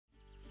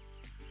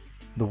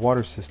The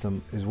water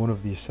system is one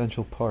of the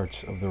essential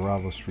parts of the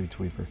RAVO street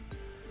sweeper.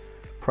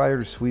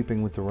 Prior to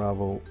sweeping with the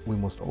RAVO, we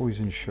must always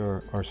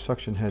ensure our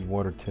suction head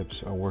water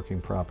tips are working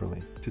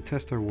properly. To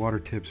test our water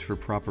tips for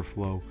proper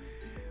flow,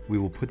 we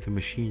will put the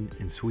machine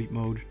in sweep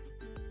mode,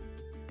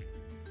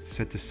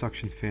 set the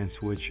suction fan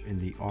switch in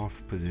the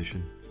off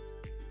position,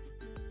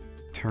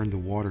 turn the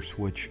water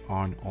switch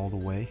on all the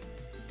way,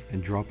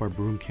 and drop our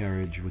broom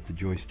carriage with the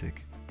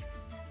joystick.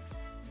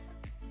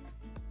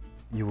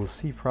 You will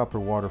see proper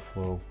water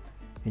flow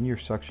in your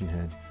suction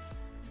head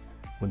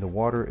when the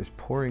water is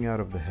pouring out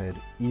of the head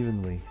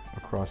evenly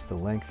across the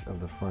length of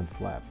the front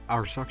flap.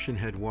 Our suction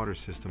head water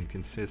system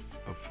consists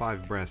of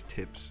 5 brass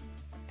tips.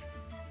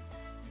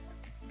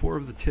 4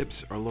 of the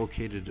tips are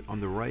located on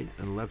the right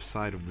and left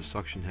side of the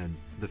suction head.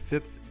 The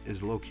 5th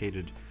is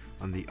located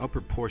on the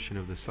upper portion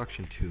of the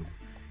suction tube,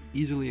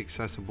 easily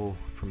accessible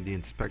from the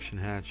inspection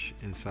hatch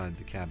inside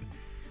the cabin.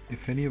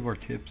 If any of our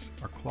tips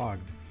are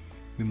clogged,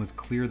 we must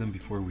clear them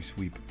before we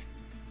sweep.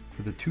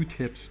 For the 2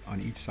 tips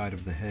on each side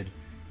of the head,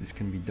 this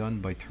can be done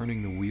by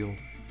turning the wheel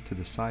to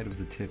the side of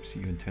the tips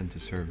you intend to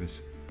service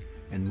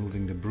and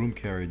moving the broom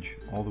carriage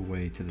all the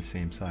way to the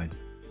same side.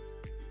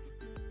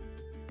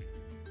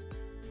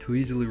 To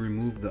easily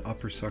remove the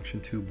upper suction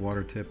tube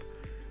water tip,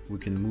 we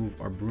can move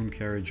our broom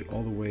carriage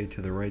all the way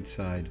to the right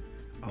side,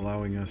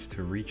 allowing us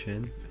to reach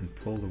in and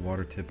pull the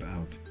water tip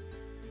out.